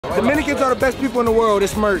Dominicans are the best people in the world.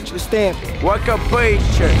 It's merch. It's stamped. What a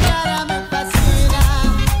picture.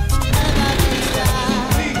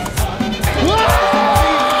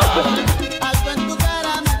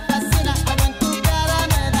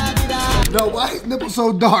 No, why his nipple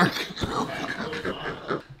so dark?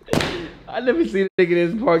 I never seen a nigga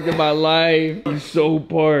this parked in my life. He's so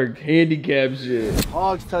parked. Handicap shit.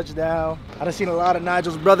 Hogs touchdown. I done seen a lot of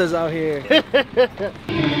Nigel's brothers out here.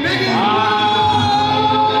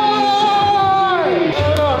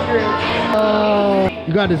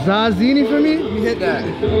 You got the Zazini for me? Let me hit that.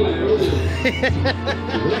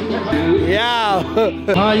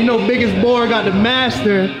 Yeah. You know biggest boy got the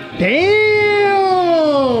master. Damn.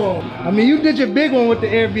 I mean, you did your big one with the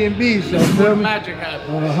Airbnb, so feel me? Magic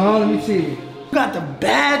happened. Let me see. You got the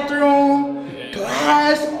bathroom,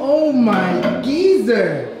 glass. Oh my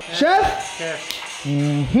geezer. Chef? Chef.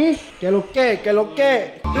 Que lo que, que lo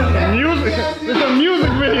que. Music. It's a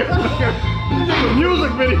music video. It's a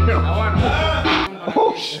music video.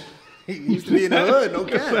 Oh shit. He used to be in the hood, no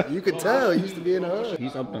cap. You could tell he used to be in the hood.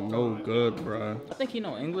 He's up to no good, bro. I think he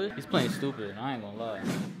know English. He's playing stupid. I ain't gonna lie.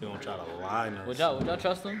 You don't try to lie now. Would y'all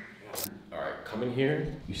trust him? All right, come in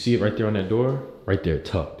here. You see it right there on that door? Right there,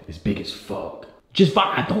 tucked. It's big as fuck. Just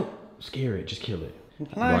vibe. Don't scare it. Just kill it.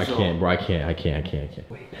 Bro, I can't. Bro, I can't.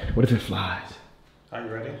 Wait. What if it flies? Are you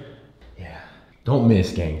ready? Yeah. Don't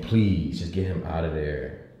miss, gang. Please, just get him out of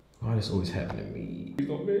there. Why does this always happen to me? Please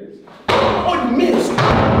don't miss. Oh, you missed!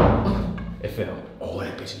 It fell. Oh,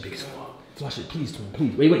 that bitch is big as fuck. Flush it, please, twin,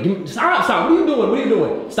 please. Wait, give me, stop. What are you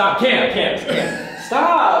doing? Stop, Cam.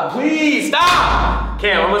 Stop, please, stop.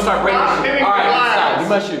 Cam, I'm gonna start breaking this shit. All right,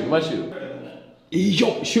 stop. You must shoot.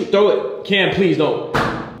 Yo, shoot, throw it. Cam, please don't.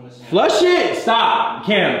 Flush it. Stop,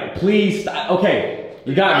 Cam, please stop. Okay,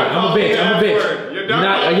 you got me. I'm a bitch. You're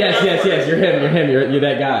not. Yes. You're him. You're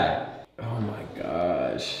that guy. Oh my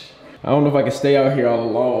gosh. I don't know if I can stay out here all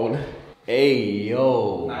alone. Hey,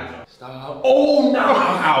 yo. Stop. Oh, no,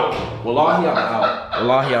 I'm out. Wallahi,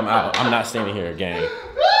 I'm out. I'm not standing here, gang.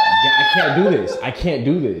 I can't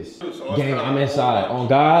do this. Gang, I'm inside. On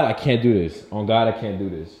God, I can't do this.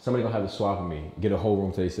 Somebody gonna have to swap with me. Get a whole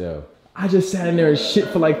room to themselves. I just sat in there and shit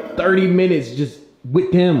for like 30 minutes just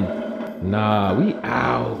with them. Nah, we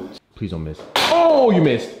out. Please don't miss. Oh, you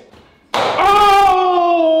missed.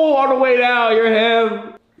 Oh, on the way down, you're him.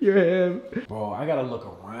 Bro, I gotta look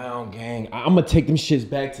around, gang. I'm gonna take them shits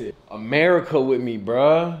back to America with me,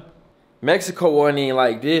 bruh. Mexico wasn't even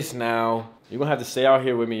like this now. You're gonna have to stay out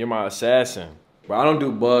here with me. You're my assassin. Bro, I don't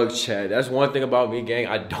do bugs, Chad. That's one thing about me, gang.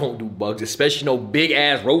 I don't do bugs, especially no big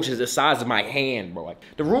ass roaches the size of my hand, bro. Like,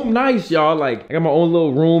 the room nice, y'all. Like, I got my own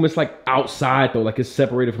little room. It's like outside though. Like, it's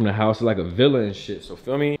separated from the house. It's like a villa and shit. So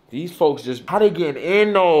feel me? These folks just, how they getting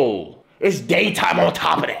in though? It's daytime on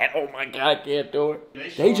top of that. Oh my God, I can't do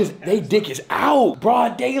it. They dick is out.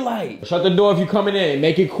 Broad daylight. Shut the door if you coming in.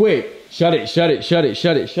 Make it quick. Shut it. You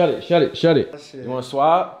wanna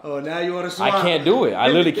swap? Oh, now you wanna swap? I can't do it. I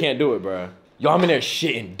literally can't do it, bro. Yo, I'm in there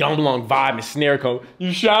shitting, dumb long vibe and snare code.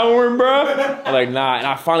 You showering, bro? I'm like, nah. And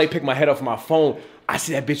I finally pick my head up from my phone. I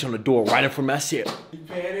see that bitch on the door right in front of me. I see it.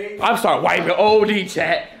 I'm starting wiping OD,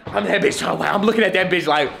 chat. I'm that bitch. I'm looking at that bitch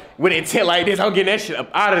like with intent like this. I'm getting that shit up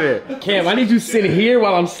out of there. Cam, I need you sitting here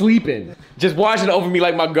while I'm sleeping. Just watching over me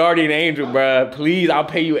like my guardian angel, bruh. Please, I'll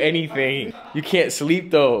pay you anything. You can't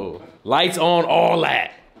sleep though. Lights on, all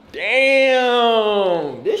that.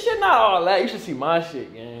 Damn. This shit not all that. You should see my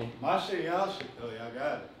shit, gang. My shit, y'all shit. Oh, y'all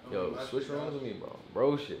got it. Yo, switch rooms with me, bro.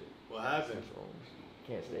 Bro shit. What happened?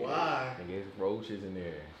 Can't stay Why? there. There's roaches in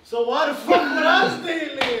there. So why the fuck would I stay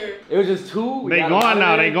in there? It was just two. They gone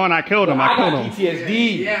now. They gone. I killed them. I got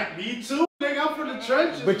PTSD. Yeah, me too. Nigga, I'm from the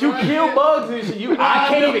trenches. But you kill bugs and shit. I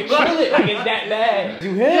can't even kill it. Like it's that bad. You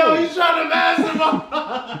him. Yo, you trying to master my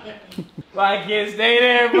I can't stay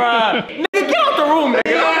there, bro. Nigga, get out the room,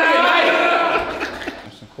 nigga.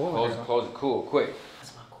 Close it, cool, quick.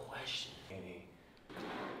 That's my question.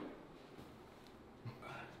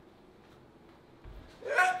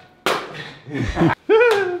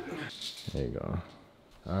 There you go.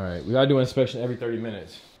 All right, we gotta do an inspection every 30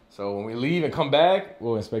 minutes. So when we leave and come back,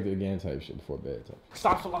 we'll inspect it again type shit before bed.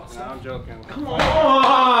 Stop for long. Nah, I'm joking. Come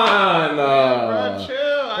on. Bro, chill.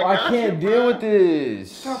 I can't deal with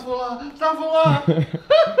this. Stop for long.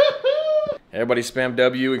 Everybody spam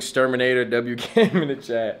W exterminator, W cam in the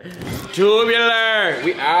chat. Tubular,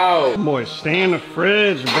 we out. Boy, stay in the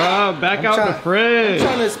fridge, bro. Back out the fridge. I'm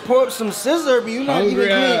trying to pour up some scissor, but you not even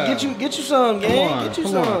get you some, gang. Get you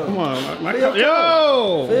some. Come on.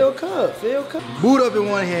 Yo. Fill cup. Boot up in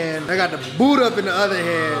one hand. I got the boot up in the other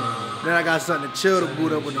hand. Then I got something to chill the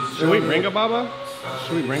boot up with. Should we ring a baba?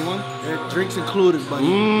 Should we bring one? Yeah, drinks included, buddy.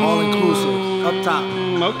 All inclusive. Up top.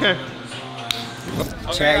 Okay.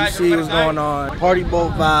 Chat, you see what's going on. Party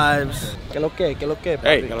boat vibes. ¿Qué lo que? ¿Qué lo que?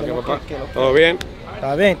 Hey, ¿qué lo que, papá? ¿Todo bien?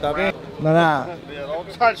 Está bien, está bien. Nah. Don't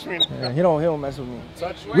touch me. Yeah, he don't mess with me.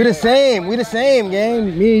 We the same,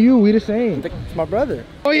 gang. Me and you, we the same. It's my brother.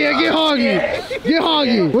 Oh yeah, get hoggy. Get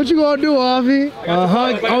hoggy. What you gonna do, Avi?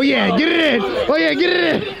 Hug. Oh yeah, get it in. Oh yeah, get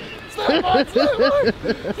it in. Start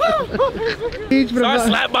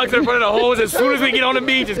slapboxing in front of the hoes as soon as we get on the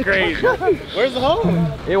beach. It's crazy. Where's the hole?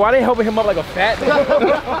 Yeah, why they helping him up like a fat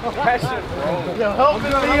nigga? Yo, help me,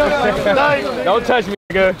 nigga. Don't touch me,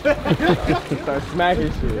 nigga. Start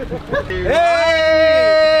smacking shit.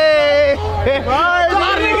 Hey! A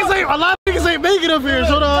lot of niggas ain't making up here.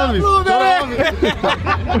 Show the homies.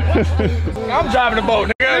 I'm driving the boat,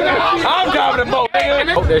 nigga. I'm driving the boat,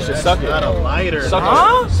 nigga. Oh, that shit suck it. Got a lighter. Suck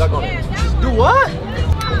on it. Suck on it. Do what?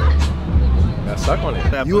 Now suck on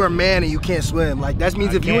it. You are a man and you can't swim. Like that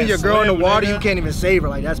means if you and your girl in the water, you can't even save her.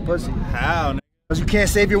 Like that's pussy. How? Cause you can't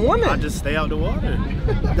save your woman. I just stay out the water.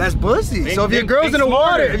 That's pussy. So if your girl's in the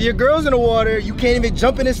water, you can't even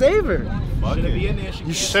jump in and save her. Shouldn't be in there.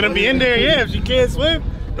 You shouldn't be in there. Yeah, if she can't swim,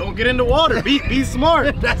 don't get in the water. Be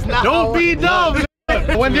smart. That's not. Don't be dumb.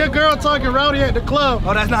 When your girl talking rowdy at the club,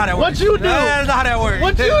 oh, that's not how that works. What you do? That's not how that works.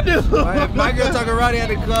 What you do? My girl talking rowdy at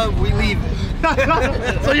the club, we leave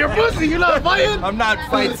it. So you're pussy. You're not fighting. I'm not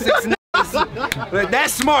fighting 6 niggas. But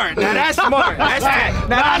that's smart. Now that's smart. That's tag.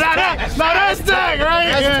 Now that's tag, right?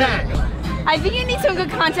 That's tag. I think you need some good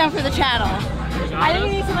content for the channel. I think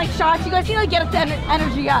you need some like shots. You guys need to get the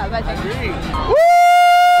energy up. I think. Woo!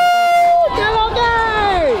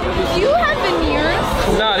 Okay. Do you have veneers?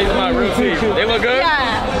 Nah, these are my real teeth. They look good?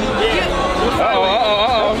 Yeah.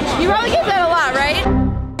 Uh-oh. You probably get that a lot, right?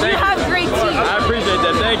 You have great teeth. I appreciate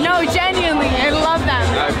that. Thank you. No, genuinely, I love them.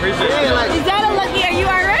 I appreciate that. Is that a lucky? Are you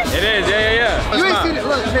Irish? It is, yeah. You ain't seen it.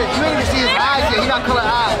 Look, you ain't even see his eyes yet. He got colored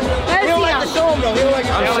eyes. Let's He don't see like to them. show him though. He don't like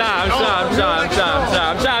to show him. I'm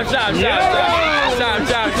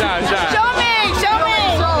shy. Show me.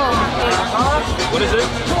 What is it?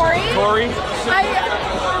 Tori. Tori?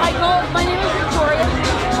 I go. My name is Victoria.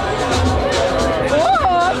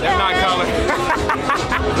 Oh, okay. They're not color.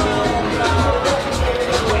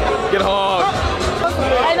 Get hard.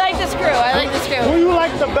 I like this crew. Who you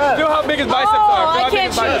like the best? Feel how big his biceps Oh, are. I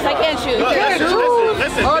can't choose.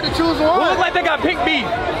 Listen. Hard to choose Who one. look like they got pink beef?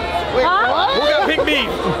 Huh? Who got pink beef?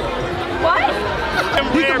 What?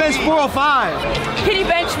 He can bench 405. Can you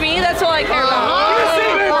bench me? That's all I care about.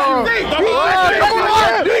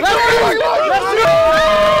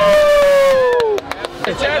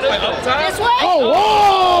 This way? Oh,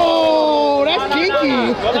 whoa! That's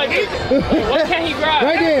kinky. What can he grab?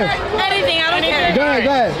 Right there. Anything, I don't care. Go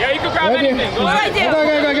ahead. Yeah, you can grab anything. Go What do I ahead. do?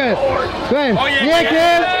 Go ahead. Oh, yeah, Yeah,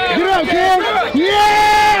 Kim. Get up, Kim.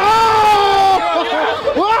 Yeah! Oh!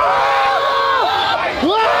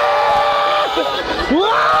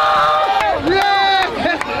 Whoa! Yeah!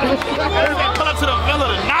 Pull up to the villa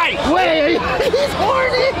tonight. Wait, he's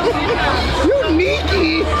horny. You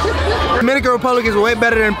sneaky. Dominican Republic is way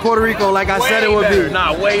better than Puerto Rico, like I said it would be.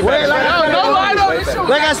 Nah, way better.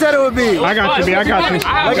 Like I said it would be. I got you, B. I got you.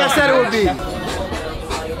 Like I said it would be.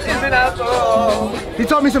 He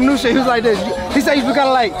told me some new shit. He was like this. He said you just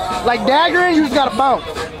gotta like daggering, you just gotta bounce.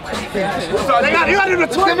 You gotta do the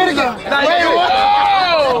Dominican.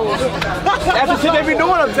 That's the shit they be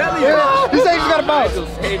doing, I'm telling you. He said you just gotta bounce.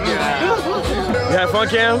 You had fun,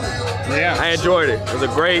 Cam? Yeah. I enjoyed it. It was a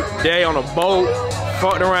great day on a boat,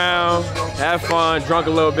 fucked around, had fun, drunk a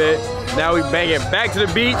little bit. Now we banging back to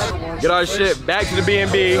the beach, get our shit back to the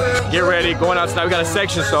B&B, get ready, going out tonight. We got a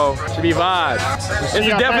section, so should be vibes. This is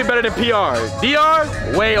definitely better than PR. DR,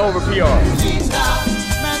 way over PR.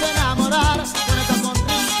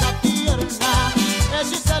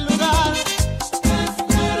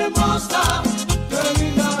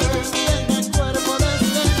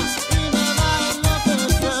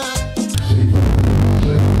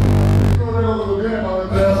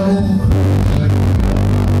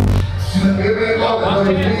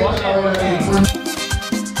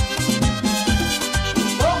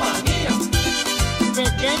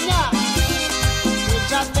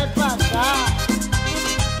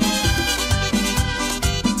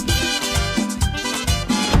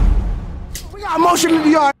 We got motion in the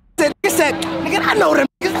yard. Nigga said, nigga, I know them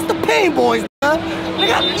niggas. That's the Pain Boys, nigga.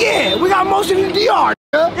 Nigga, yeah, we got motion in the yard,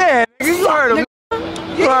 nigga. Yeah, nigga, you heard him.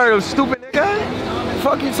 You heard him, stupid nigga.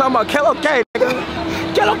 Fuck you talking about Kello K, nigga.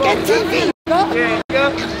 Kello K TV, nigga. Yeah,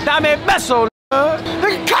 nigga. Dame beso, nigga.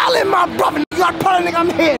 Nigga, call in my brother, nigga. You got a problem, nigga, I'm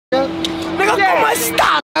here, nigga. Nigga, ¿cómo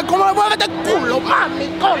está? ¿Cómo le mueves el culo, mami?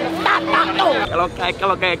 ¿Cómo está? Look.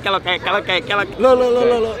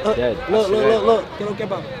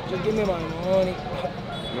 Just give me my money.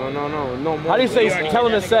 No. How do you say? Tell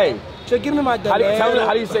him to say. Just give me my dinero.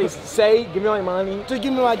 How do you say? Say. Give me my money. Just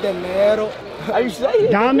give me my dinero. How you say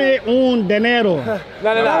it? Dame un dinero. No.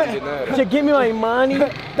 Just give me my money.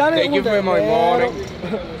 Dame un dinero.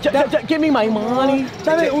 Give me my money.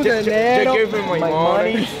 Dame un dinero. Give me my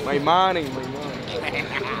money. My money.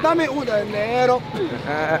 Dame un dinero.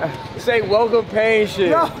 Say welcome pain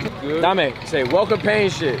shit. No. Dame, say welcome pain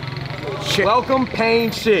shit. Welcome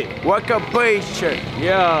pain shit. Welcome pain shit.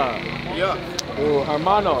 Yeah. Oh,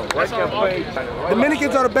 hermano. Welcome pain.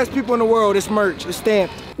 Dominicans are the best people in the world. It's merch. It's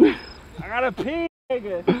stamped. I gotta pee,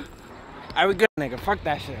 nigga. Alright, we good, nigga. Fuck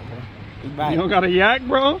that shit, bro. We back. You don't got a yak,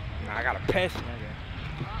 bro? Nah, I got a piss,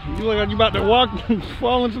 nigga. You look like you about to walk and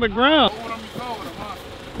fall into the ground.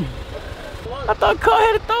 I thought Cole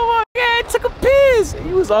had to throw one. Yeah, he took a piss.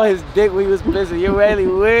 He was on his dick when he was pissing. You're really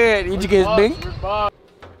weird. Did you get his bink?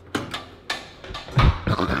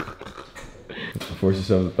 Force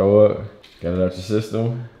yourself to throw up. Got it out your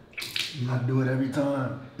system. You gotta do it every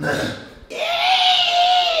time.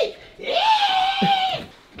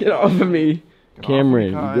 Get off of me.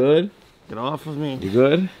 Cameron, you good? Get off of me. You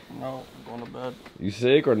good? No, I'm going to bed. You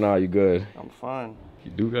sick or nah? You good? I'm fine.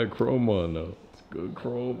 You do got chrome on though. It's good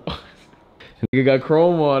chrome. Nigga got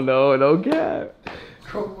chrome on though, no cap.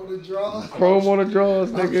 Chrome on the draws. Chrome on the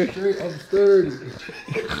draws, nigga.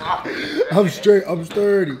 I'm straight, I'm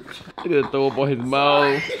sturdy. Nigga throw up on his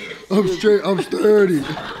mouth. I'm sturdy.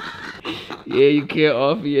 Yeah, you can't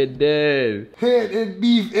offer your dead. Head and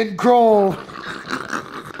beef and chrome.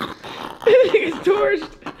 Nigga's torched.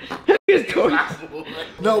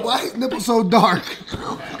 No, why his nipple so dark?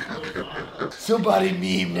 Somebody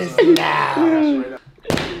meme this now.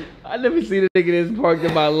 I never seen a nigga this parked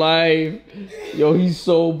in my life. Yo, he's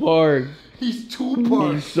so parked. He's too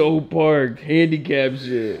parked. He's so parked. Handicap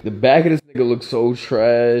shit. The back of this nigga looks so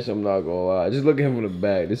trash. I'm not gonna lie. Just look at him from the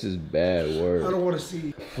back. This is bad work. I don't want to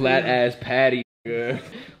see. Flat ass patty, nigga.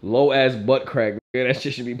 Low ass butt crack, nigga. That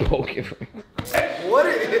shit should be poking.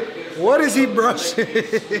 What is he brushing?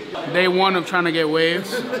 Day one of trying to get waves.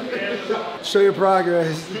 Show your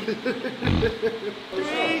progress.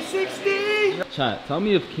 360. Chat, tell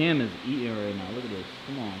me if Cam is eating right now. Look at this.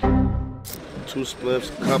 Come on. 2 spliffs,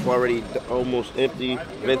 cup already almost empty,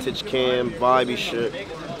 vintage Cam, vibey shit.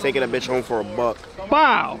 Taking a bitch home for $1.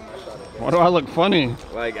 Wow. Why do I look funny?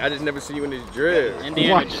 Like, I just never see you in this drip.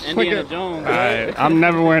 Indiana Jones. I'm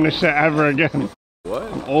never wearing this shit ever again. What?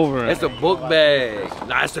 I'm over it. It's a book bag.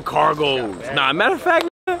 Nah, it's the cargos. Nah, matter of fact,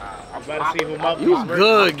 I'm about to see who my you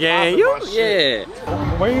good, gang. Yeah.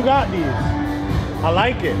 Where you got these? I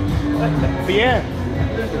like it. Yeah.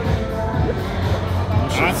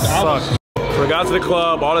 Sucks. We got to the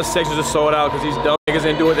club, all the sections are sold out because these dumb niggas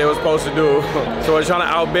didn't do what they were supposed to do. So we're trying to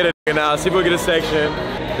outbid a nigga now, see if we get a section.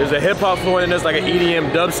 There's a hip hop floor and there's like an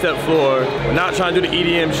EDM dubstep floor. We're not trying to do the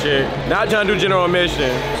EDM shit, not trying to do general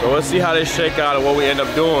admission. So let's see how they shake out and what we end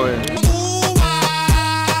up doing.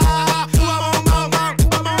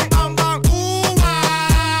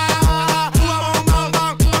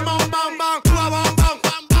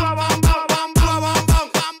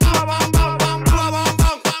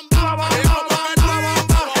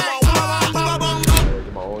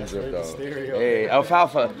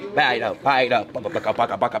 Alfalfa, bite up.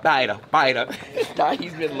 Nah,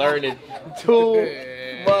 he's been learning too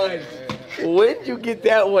much. When'd you get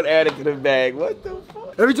that one added to the bag? What the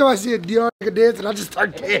fuck? Every time I see a DR nigga dancing, I just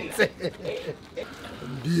start dancing.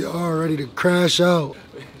 DR ready to crash out.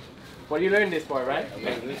 Well, you learned this part, right?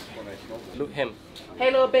 Look him.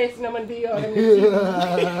 Hey, little bass, I'm on DR. He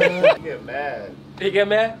get mad. He get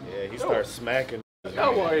mad? Yeah, he starts smacking.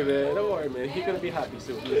 Don't worry, man. Don't worry, man. He's gonna be happy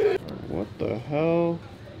soon. What the hell?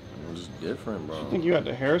 It's just different, bro. You think you at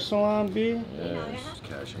the hair salon, B? Yeah, it's just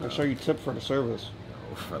cashing Make sure you tip for the service.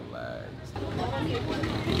 Relax.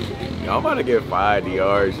 Y'all about to get 5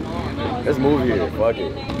 DRs. Let's move here. Fuck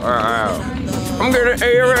it. Alright. I'm getting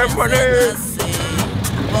ARF money.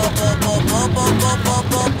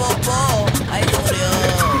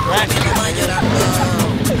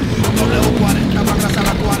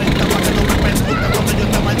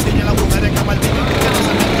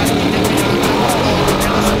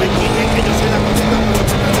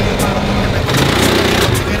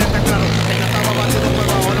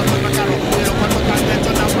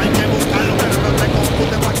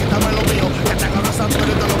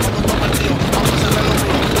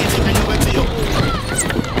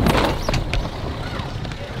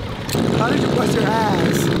 How did you bust your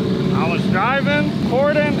ass? I was driving,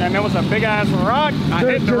 cording, and there was a big ass rock. I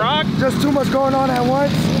hit the rock. Just too much going on at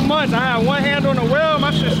once? Too much. I had one hand on the wheel.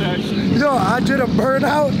 My shit said, yo, I did a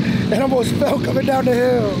burnout and almost fell coming down the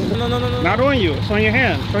hill. No. Not on you. It's on your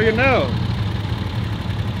hand. Show your nail.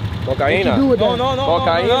 Cocaina. No.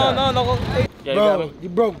 Cocaina. Yeah, Bro, you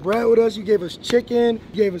broke bread with us, you gave us chicken,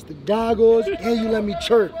 you gave us the goggles, and you let me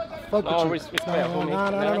chirp. Fuck with you. Respect, homie.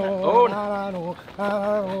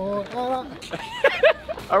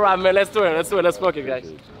 All right, man, let's do it. Let's fuck it,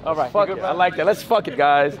 guys. All right, fuck it. I like that. Let's fuck it,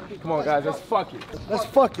 guys. Come on, guys, let's fuck it. Let's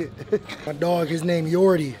fuck it. My dog, his name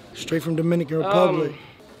Yordi, straight from Dominican Republic.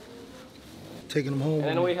 Taking him home.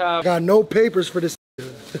 And then we have... Got no papers for this.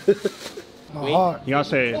 My heart. You gotta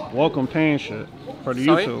say welcome pain shit for the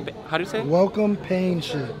YouTube. How do you say it? Welcome pain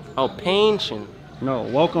shit. Oh, pension. No,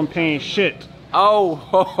 welcome pain shit.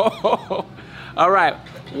 Oh, all right.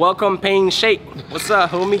 Welcome pain shake. What's up,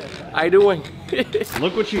 homie? How you doing?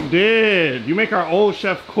 Look what you did. You make our old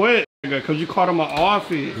chef quit, nigga, because you caught him an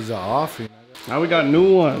offie. He's an offie. Now we got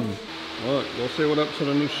new ones. Look, go say what up to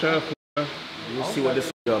the new chef. Let's see what this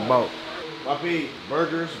is about. Papi,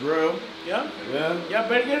 burgers, grill. Yeah? Yeah. Yeah,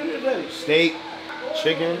 better get it ready. Steak,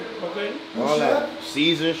 chicken, Okay. all that.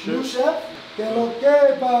 Season New shit. chef? Que lo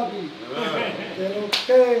que, papi? Que lo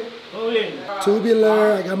que?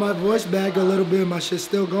 Tubular, I got my voice back a little bit. My shit's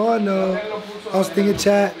still going though. I was thinking,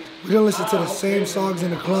 chat, we gonna listen to the same songs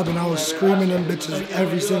in the club and I was screaming them bitches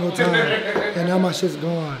every single time. And now my shit's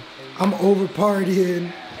gone. I'm over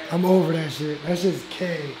partying. I'm over that shit. That shit's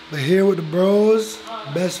K. But here with the bros,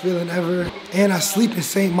 best feeling ever. And I sleep in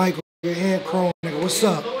St. Michael and Chrome. Nigga, what's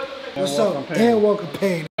up? What's up? And welcome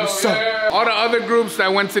pain. What's up? All the other groups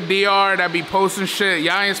that went to DR that be posting shit,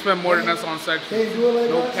 y'all ain't spent more than us on section. They do it like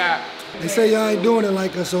No us? cap. They say y'all ain't doing it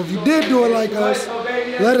like us. So if you did do it like us,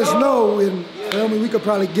 let us know. And feel me, we could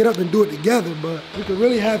probably get up and do it together. But we could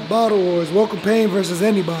really have battle wars. Welcome pain versus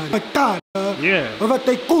anybody. Like God. Yeah.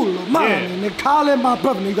 Levate culo, man. Nigga, call in my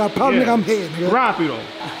brother. You got a problem, nigga, I'm here, nigga. Rapido.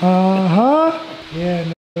 Uh-huh.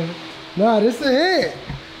 Yeah, nigga. Nah, this a hit.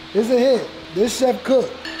 This a hit. This chef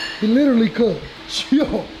cooked. He literally cooked.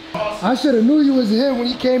 Yo, I should have knew you was here when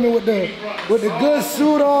he came in with the good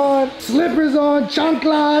suit on, slippers on,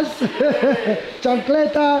 chanclas,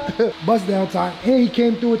 chancleta. Bust down time. And he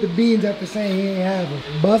came through with the beans after saying he ain't have them.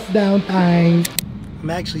 Bust down time. I'm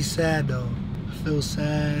actually sad though. I feel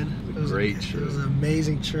sad. It was Great trip. It was an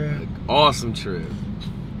amazing trip. Awesome trip.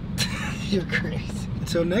 You're crazy.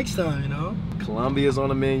 Until next time, you know? Colombia's on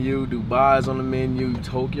the menu, Dubai's on the menu,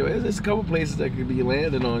 Tokyo. There's a couple places that could be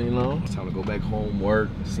landing on, you know? It's time to go back home, work,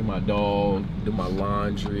 see my dog, do my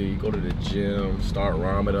laundry, go to the gym, start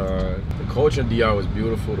Ramadan. The culture in DR was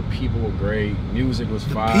beautiful. The people were great. Music was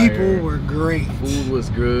fire. People were great. Food was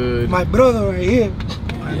good. My brother right here.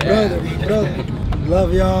 My brother.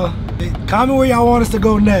 Love y'all. Comment where y'all want us to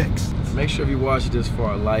go next. Make sure if you watch this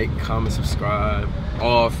far, like, comment, subscribe,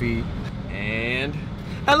 offie, and...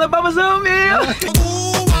 I love Baba Zombie!